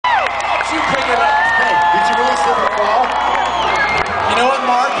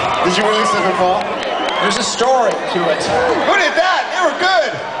right to it. Who did that? They were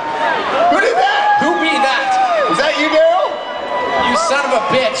good. Who did that? Who be that? Was that you, Daryl? You son of a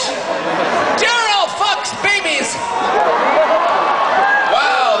bitch. Daryl fucks babies.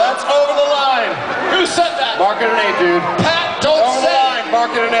 Wow, that's over the line. Who said that? Mark it an 8, dude. Pat, don't Over the say line,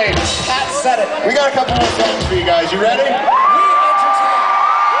 mark it an 8. Pat said it. We got a couple more songs for you guys. You ready? We entertain.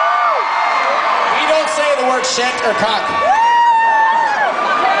 We don't say the word shit or cock.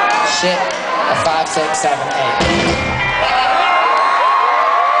 Shit. A 5, 6, 7, 8.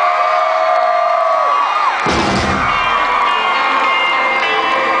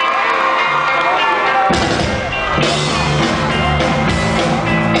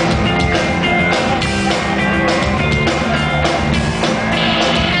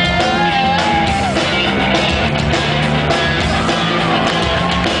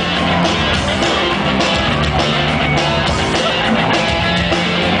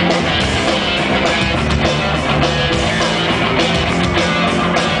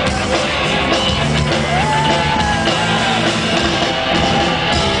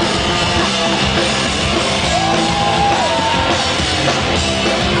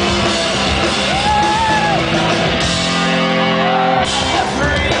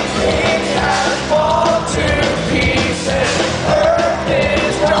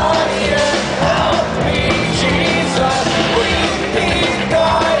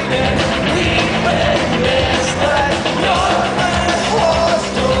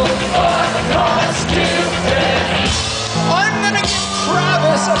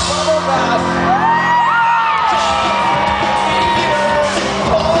 A bubble bath